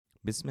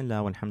بسم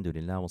الله والحمد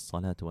لله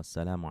والصلاة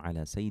والسلام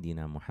على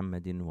سيدنا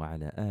محمد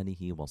وعلى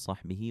آله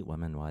وصحبه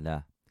ومن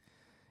والاه.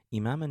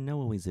 Imam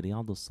al-Nawawi's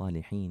Riyadh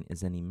al-Salihin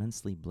is an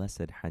immensely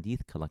blessed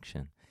hadith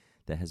collection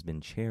that has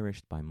been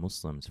cherished by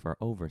Muslims for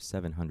over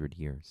 700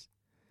 years.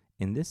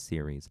 In this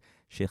series,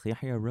 Sheikh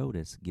Yahya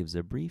Rodis gives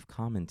a brief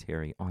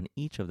commentary on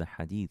each of the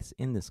hadiths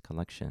in this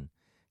collection,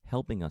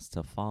 helping us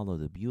to follow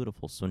the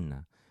beautiful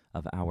sunnah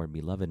of our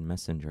beloved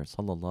Messenger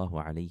sallallahu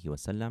alaihi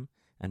wasallam,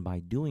 and by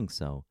doing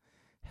so,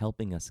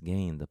 helping us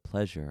gain the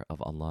pleasure of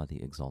Allah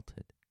the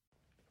Exalted.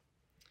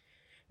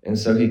 And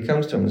so he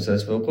comes to him and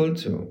says,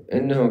 فَقُلْتُ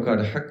إِنَّهُ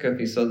قَدْ حَكَّ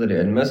فِي صَدْرِ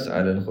الْمَسْ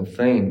عَلَى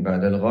الْخُفَّيْنِ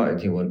بَعْدَ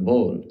الْغَائِطِ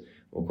وَالْبَوْلِ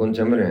وكنت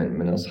امرئا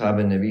من أصحاب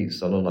النبي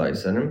صلى الله عليه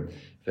وسلم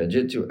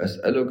فجئت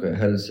أسألك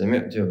هل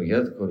سمعته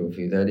يذكر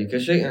في ذلك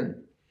شيئا.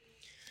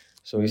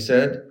 So he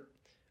said,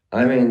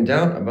 I'm in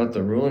doubt about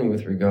the ruling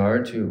with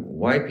regard to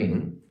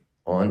wiping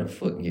on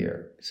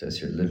footgear. It says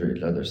here literally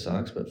leather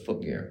socks, but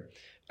footgear.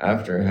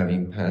 After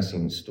having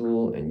passing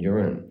stool and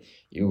urine.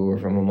 You were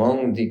from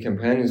among the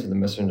companions of the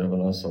Messenger of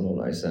Allah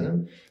sallallahu alaihi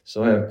wasallam,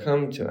 so I have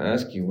come to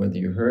ask you whether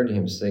you heard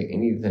him say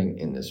anything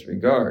in this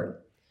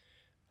regard.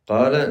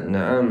 قال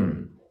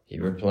نعم. He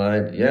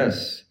replied,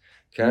 yes.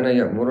 كان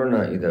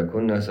يأمرنا إذا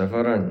كنا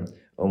سفرا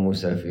أو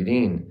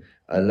مسافرين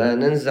ألا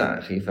ننزع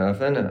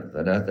خفافنا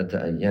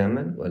 3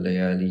 أياما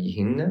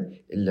ولياليهن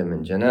إلا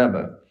من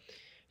جنابة.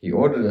 He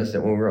ordered us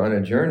that when we were on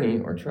a journey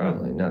or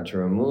traveling, not to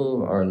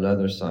remove our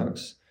leather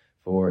socks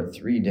for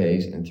 3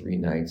 days and 3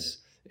 nights,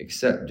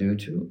 except due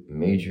to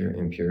major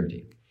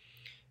impurity.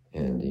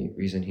 And the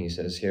reason he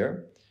says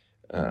here,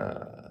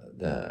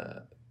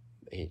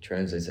 he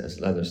translates it as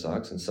leather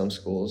socks. In some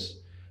schools,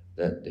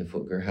 that the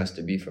footgear has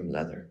to be from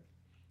leather,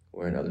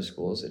 where in other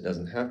schools it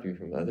doesn't have to be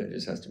from leather. It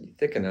just has to be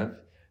thick enough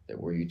that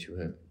were you to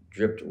have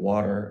dripped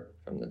water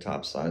from the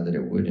top side, that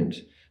it wouldn't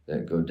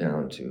then go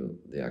down to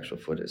the actual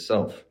foot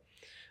itself.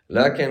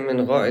 لكن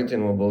من غائط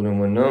وبول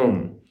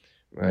ونوم,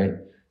 right?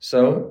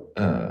 So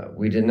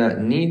we did not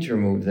need to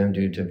remove them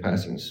due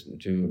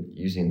to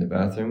using the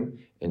bathroom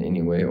in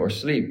any way or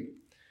sleep.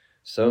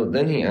 So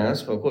then he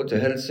asked, فَقُلْتُ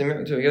هَلْ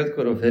سِمِعْتُ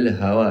يَذْكُرُ فِي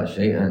الْهَوَى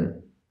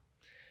شَيْئًا.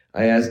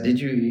 I asked, did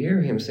you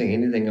hear him say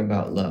anything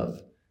about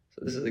love?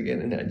 So this is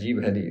again an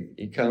ajib hadith.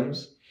 He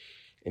comes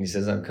and he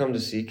says, I've come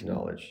to seek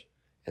knowledge.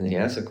 And then he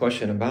asks a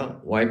question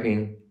about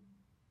wiping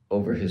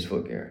over his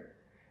footgear.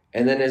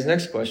 And then his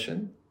next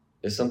question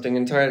is something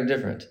entirely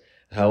different.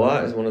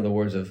 Hawa is one of the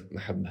words of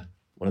mahabba,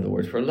 one of the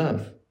words for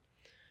love.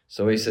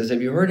 So he says,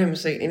 have you heard him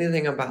say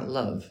anything about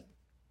love?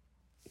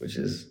 Which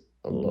is,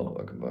 Allahu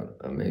Akbar,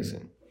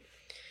 amazing.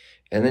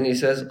 And then he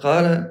says,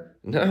 قال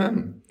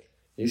نعم.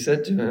 He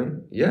said to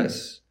him,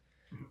 yes.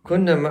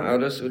 كنا مع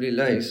رسول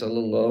الله صلى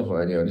الله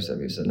عليه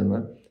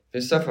وسلم في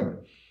السفر.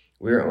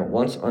 We were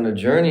once on a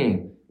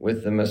journey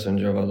with the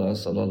Messenger of Allah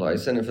صلى الله عليه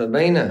وسلم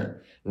فبينا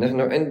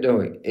نحن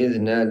عنده إذ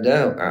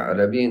ناداه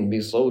أعربي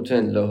بصوت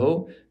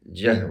له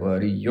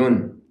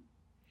جهوري.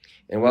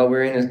 And while we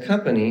were in his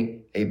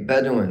company, a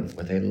Bedouin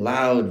with a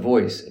loud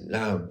voice, a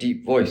loud,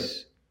 deep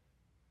voice,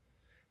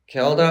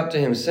 called out to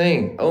him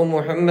saying, O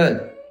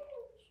Muhammad,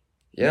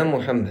 Ya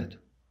Muhammad.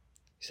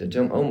 He said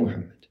to him, O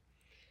Muhammad.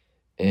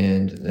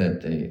 And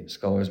that the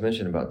scholars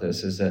mention about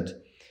this is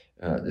that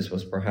this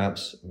was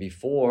perhaps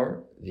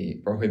before the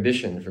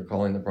prohibition for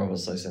calling the Prophet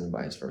ﷺ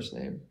by his first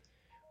name,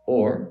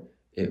 or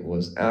it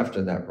was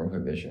after that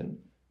prohibition,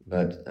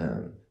 but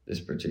this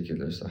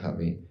particular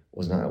Sahabi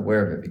was not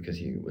aware of it because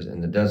he was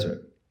in the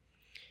desert.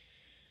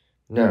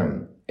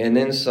 Now, and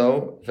then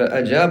so,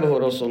 فَأَجَابَهُ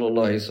رَسُولُ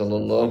اللَّهِ صَلَّى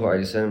اللَّهُ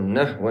عَلَيْهِ وسلم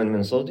نَحْوًا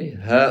مِنْ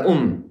صَوْتِهِ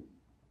هَا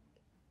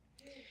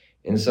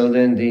And so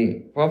then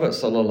the Prophet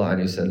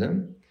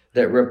ﷺ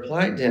that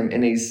replied to him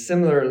in a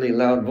similarly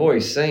loud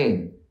voice,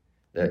 saying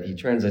that he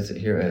translates it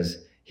here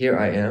as, here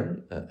I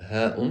am,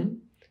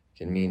 ha'um,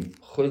 can mean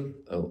khud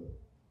or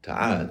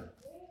ta'al.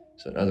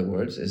 So in other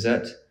words, is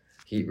that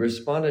he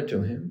responded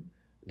to him,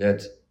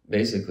 that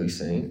basically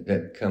saying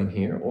that come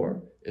here,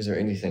 or is there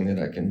anything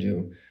that I can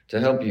do to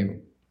help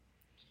you?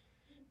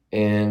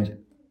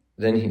 And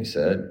then he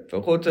said,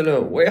 فَقُلْتُ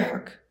لَهُ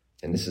وَيْحَكَ.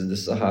 And this is the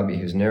Sahabi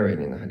who's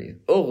narrating the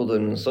hadith. أُغْضُ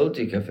مِنْ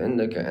صَوْتِكَ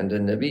فَإِنَّكَ عَنْدَ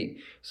النَّبِيِّ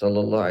صلى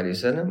الله عليه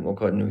وسلم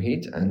وَقَدْ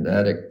نُهِيتَ عَنْ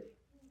ذَلِكَ.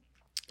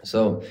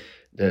 So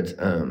that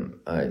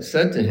I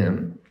said to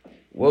him,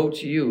 woe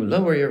to you,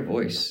 lower your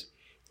voice,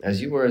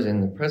 as you were in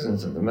the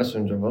presence of the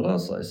Messenger of Allah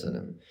sallallahu alaihi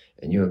wasallam,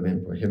 and you have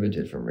been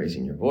prohibited from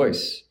raising your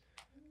voice.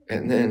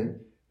 And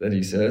then that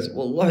he says,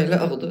 Wallahi la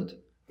aghdud.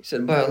 He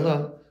said, by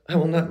Allah, I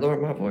will not lower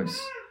my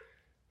voice.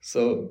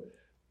 So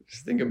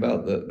just think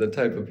about the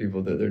type of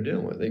people that they're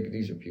dealing with.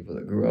 These are people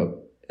that grew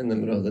up in the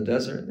middle of the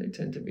desert. They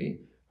tend to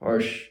be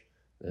harsh,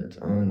 and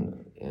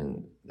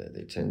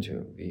they tend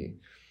to be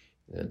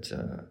a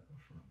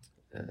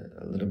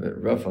little bit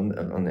rough on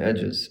the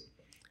edges.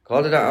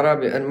 قال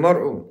الأعرابي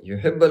المرء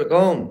يحب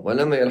القوم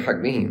ولم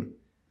يلحق بهم.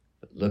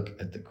 But look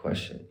at the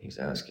question he's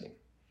asking.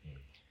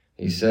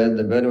 He said,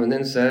 the Bedouin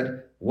then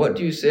said, what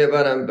do you say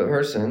about a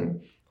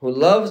person who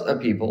loves a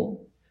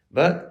people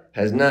but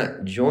has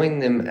not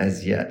joined them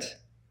as yet?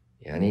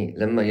 Yani,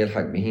 لما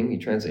يلحق بهم, you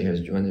translate here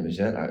as join the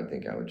Mijat. I would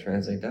think I would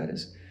translate that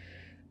as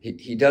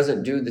he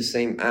doesn't do the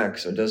same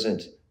acts or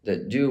doesn't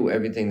that do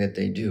everything that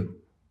they do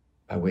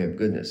by way of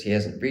goodness. He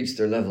hasn't reached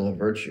their level of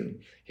virtue.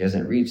 He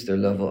hasn't reached their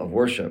level of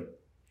worship.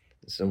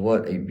 So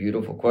what a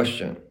beautiful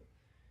question.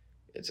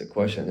 It's a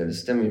question that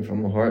is stemming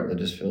from a heart that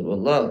is filled with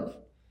love.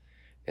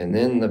 And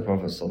then the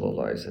Prophet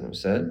ﷺ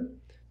said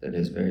that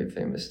his very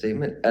famous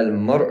statement,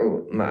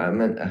 Al-mar'u ma'a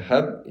man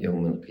ahab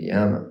yawm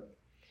al-qiyamah.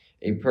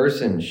 A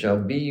person shall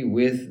be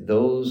with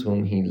those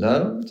whom he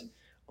loved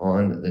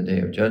on the day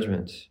of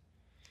judgment.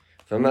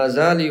 فما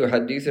زال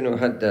يحدثنا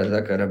حتى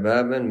ذكر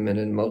بابا من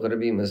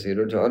المغرب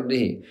مسيرة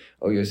أرضه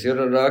أو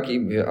يسير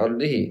الراكب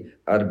بأرضه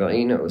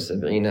 40 أو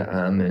 70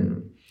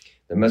 عاما.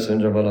 The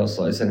Messenger of Allah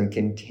ﷺ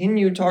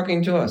continued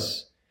talking to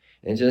us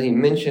until he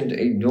mentioned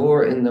a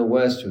door in the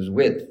west whose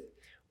width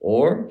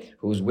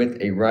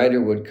a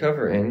rider would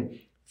cover in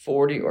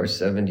 40 or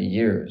 70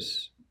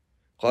 years.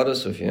 قال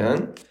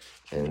Sufyan,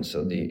 and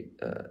so the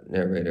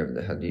narrator of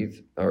the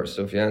hadith, or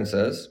Sufyan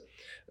says,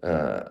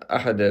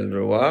 أحد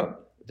الرواة,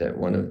 that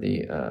one of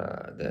the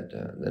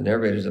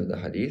narrators of the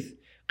hadith,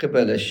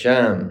 قبل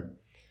الشام,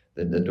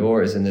 that the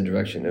door is in the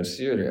direction of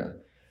Syria.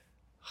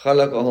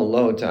 خلقه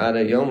الله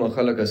تعالى يوم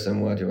خلق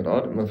السماوات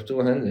والأرض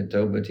مفتوحا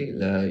للتوبة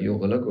لا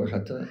يغلق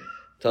حتى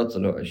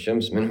تطلع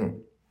الشمس منه.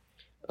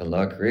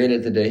 Allah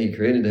created the day He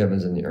created the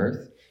heavens and the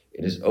earth.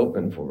 It is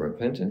open for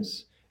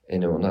repentance,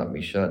 and it will not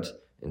be shut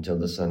until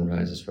the sun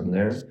rises from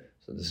there.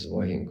 So this is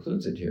why He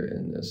includes it here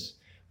in this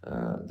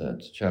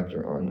that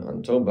chapter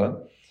on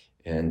Tawbah,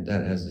 and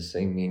that has the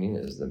same meaning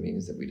as the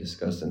meanings that we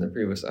discussed in the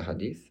previous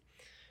ahadith.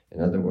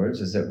 In other words,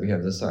 is that we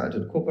have the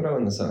Sa'atul Kubra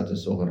and the Sa'atul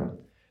Sughra.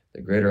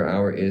 The greater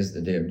hour is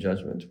the day of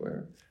judgment,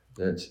 where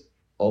that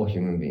all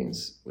human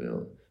beings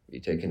will be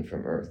taken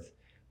from earth.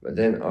 But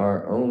then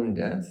our own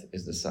death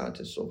is the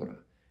Sa'atul Sughra.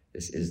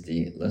 This is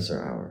the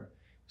lesser hour.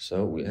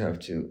 So we have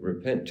to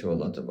repent to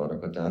Allah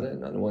Tabaraka wa Ta'ala.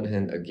 And on one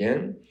hand,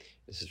 again,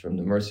 this is from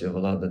the mercy of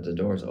Allah that the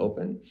door is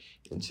open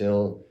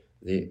until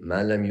the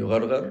Ma'lam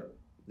Yugharghar,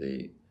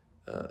 the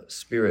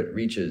spirit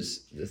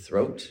reaches the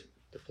throat,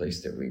 the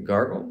place that we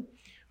gargle,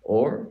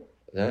 or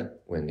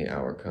that when the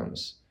hour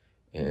comes.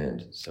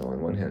 And so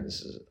on one hand,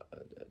 this is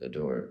the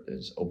door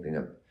is opening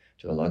up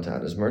to Allah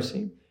Ta'ala's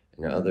mercy,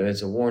 and the other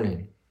is a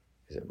warning,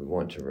 is that we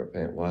want to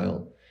repent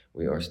while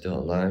we are still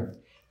alive.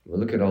 We'll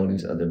look at all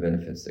these other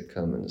benefits that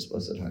come in this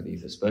blessed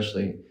hadith,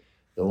 especially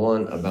the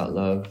one about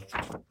love.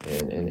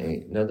 And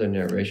in another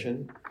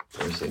narration,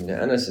 where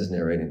Sayyidina Anas is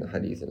narrating the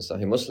hadith in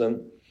Sahih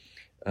Muslim,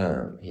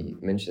 he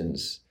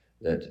mentions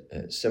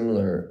that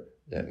similar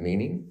that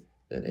meaning,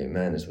 that a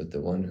man is with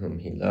the one whom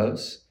he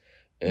loves,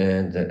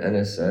 and that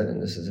Anas said,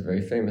 and this is a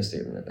very famous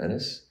statement of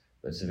Anas,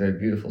 but it's a very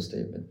beautiful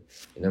statement.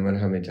 And no matter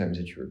how many times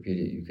that you repeat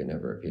it, you can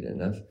never repeat it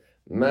enough.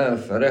 ما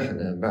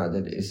فرحنا بعد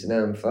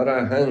الإسلام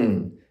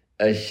فرحا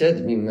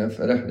أشد مما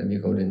فرحنا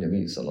بقول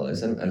النبي صلى الله عليه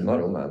وسلم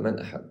المرء مع من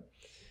أحب.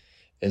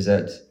 Is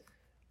that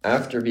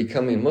after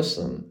becoming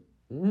Muslim,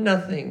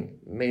 nothing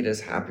made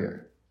us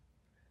happier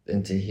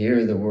than to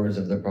hear the words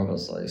of the Prophet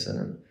صلى الله عليه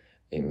وسلم,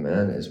 a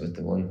man is with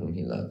the one whom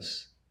he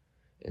loves.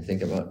 And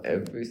think about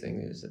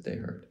everything it is that they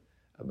heard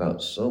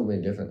about so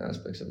many different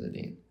aspects of the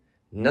deen.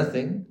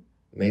 Nothing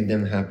made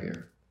them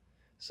happier.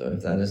 So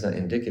if that is not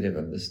indicative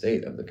of the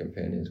state of the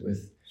companions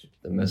with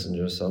the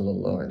Messenger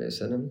sallallahu alaihi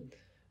wasallam,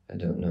 I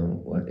don't know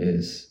what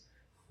is.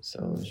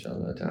 So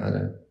inshallah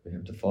ta'ala, we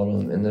have to follow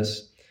him in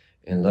this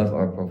and love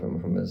our Prophet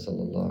Muhammad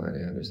sallallahu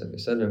alaihi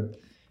wasallam,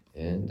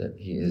 and that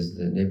he is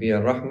the Nabi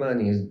al-Rahmah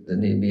and he is the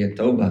Nabi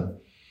al-Tawbah.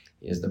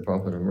 He is the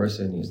Prophet of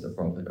mercy and he is the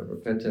Prophet of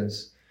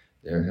repentance.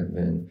 There have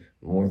been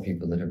more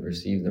people that have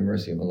received the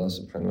mercy of Allah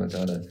subhanahu wa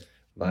ta'ala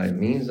by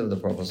means of the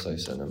Prophet sallallahu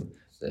alaihi wasallam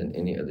than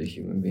any other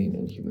human being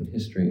in human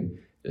history,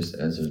 just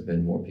as there's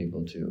been more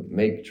people to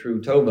make true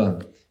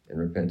tawbah and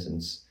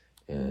repentance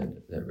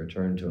and that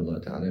return to Allah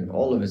Ta'ala in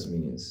all of its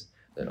meanings,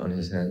 that on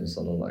his hands,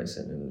 sallallahu alaihi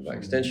wasallam, and by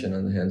extension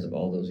on the hands of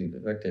all those he's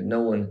affected.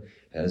 No one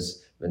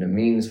has been a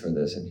means for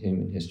this in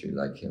human history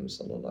like him,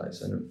 sallallahu alaihi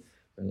wasallam.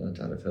 May Allah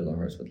Ta'ala fill our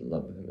hearts with the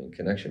love of him and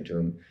connection to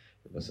him.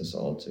 He bless us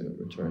all to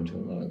return to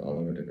Allah in all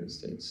of our different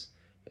states.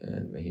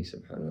 And may he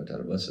subhanahu wa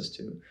ta'ala bless us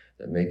too,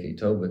 that make a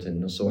tawbah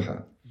and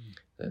nasuha,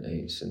 that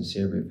a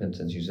sincere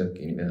repentance,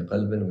 yuzakkini biha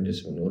qalban wa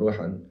jisman wa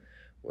ruhan,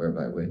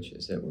 whereby which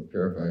is that we're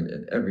purified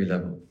at every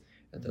level,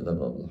 at the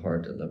level of the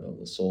heart, at the level of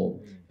the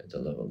soul, at the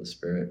level of the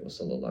spirit. Wa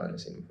sallallahu alayhi wa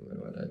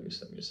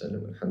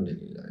sallam,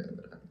 alhamdulillahi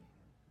rabbil alamin.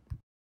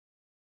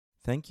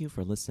 Thank you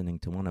for listening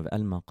to one of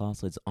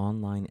Al-Maqasid's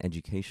online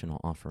educational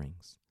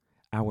offerings.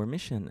 Our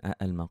mission at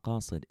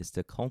Al-Maqasid is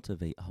to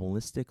cultivate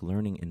holistic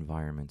learning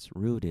environments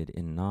rooted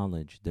in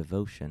knowledge,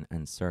 devotion,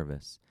 and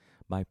service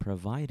by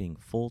providing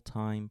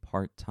full-time,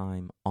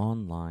 part-time,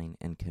 online,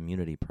 and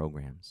community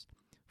programs.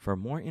 For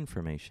more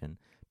information,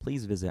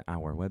 please visit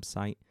our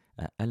website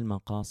at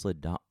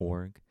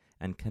almaqasid.org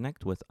and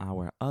connect with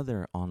our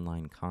other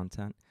online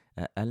content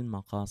at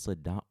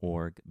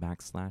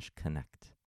almaqasid.org/connect.